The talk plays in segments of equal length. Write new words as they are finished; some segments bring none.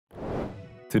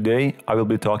Today, I will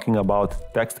be talking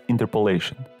about text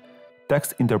interpolation.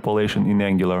 Text interpolation in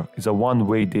Angular is a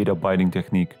one-way data binding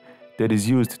technique that is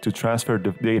used to transfer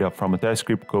the data from a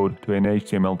TypeScript code to an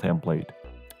HTML template.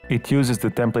 It uses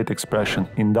the template expression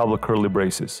in double curly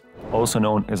braces, also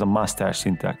known as a moustache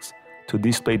syntax, to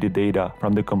display the data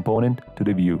from the component to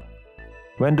the view.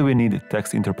 When do we need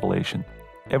text interpolation?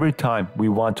 Every time we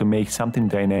want to make something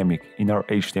dynamic in our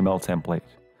HTML template.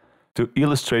 To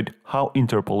illustrate how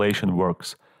interpolation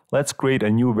works, let's create a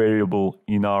new variable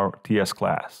in our TS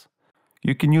class.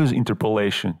 You can use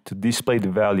interpolation to display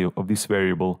the value of this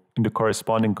variable in the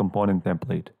corresponding component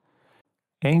template.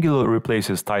 Angular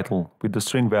replaces title with the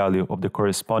string value of the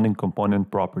corresponding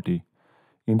component property.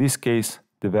 In this case,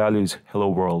 the value is hello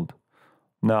world.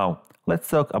 Now, let's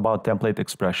talk about template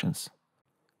expressions.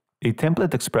 A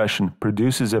template expression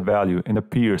produces a value and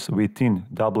appears within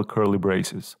double curly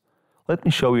braces. Let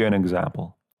me show you an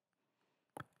example.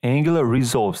 Angular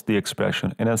resolves the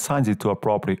expression and assigns it to a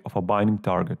property of a binding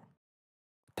target.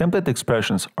 Template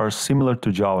expressions are similar to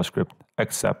JavaScript,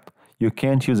 except you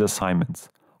can't use assignments.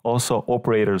 Also,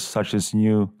 operators such as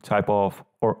new, typeof,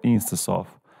 or instance of.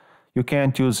 You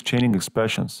can't use chaining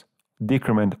expressions,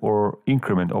 decrement or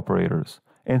increment operators,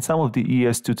 and some of the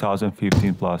ES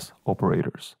 2015 plus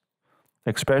operators.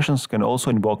 Expressions can also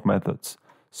invoke methods,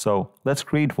 so let's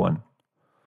create one.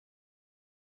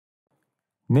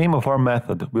 Name of our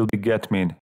method will be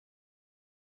getMin,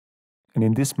 and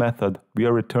in this method we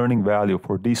are returning value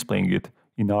for displaying it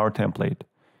in our template.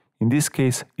 In this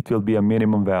case, it will be a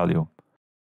minimum value.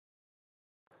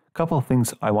 Couple of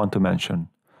things I want to mention.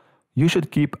 You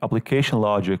should keep application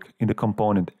logic in the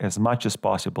component as much as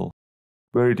possible,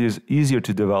 where it is easier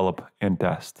to develop and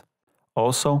test.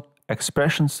 Also,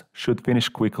 expressions should finish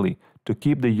quickly to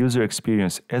keep the user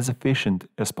experience as efficient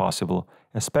as possible,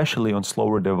 especially on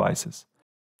slower devices.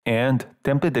 And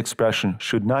template expression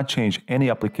should not change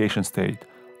any application state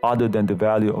other than the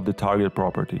value of the target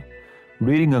property.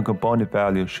 Reading a component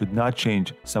value should not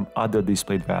change some other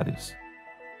displayed values.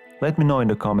 Let me know in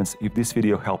the comments if this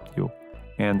video helped you,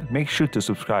 and make sure to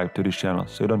subscribe to this channel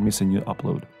so you don't miss a new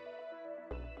upload.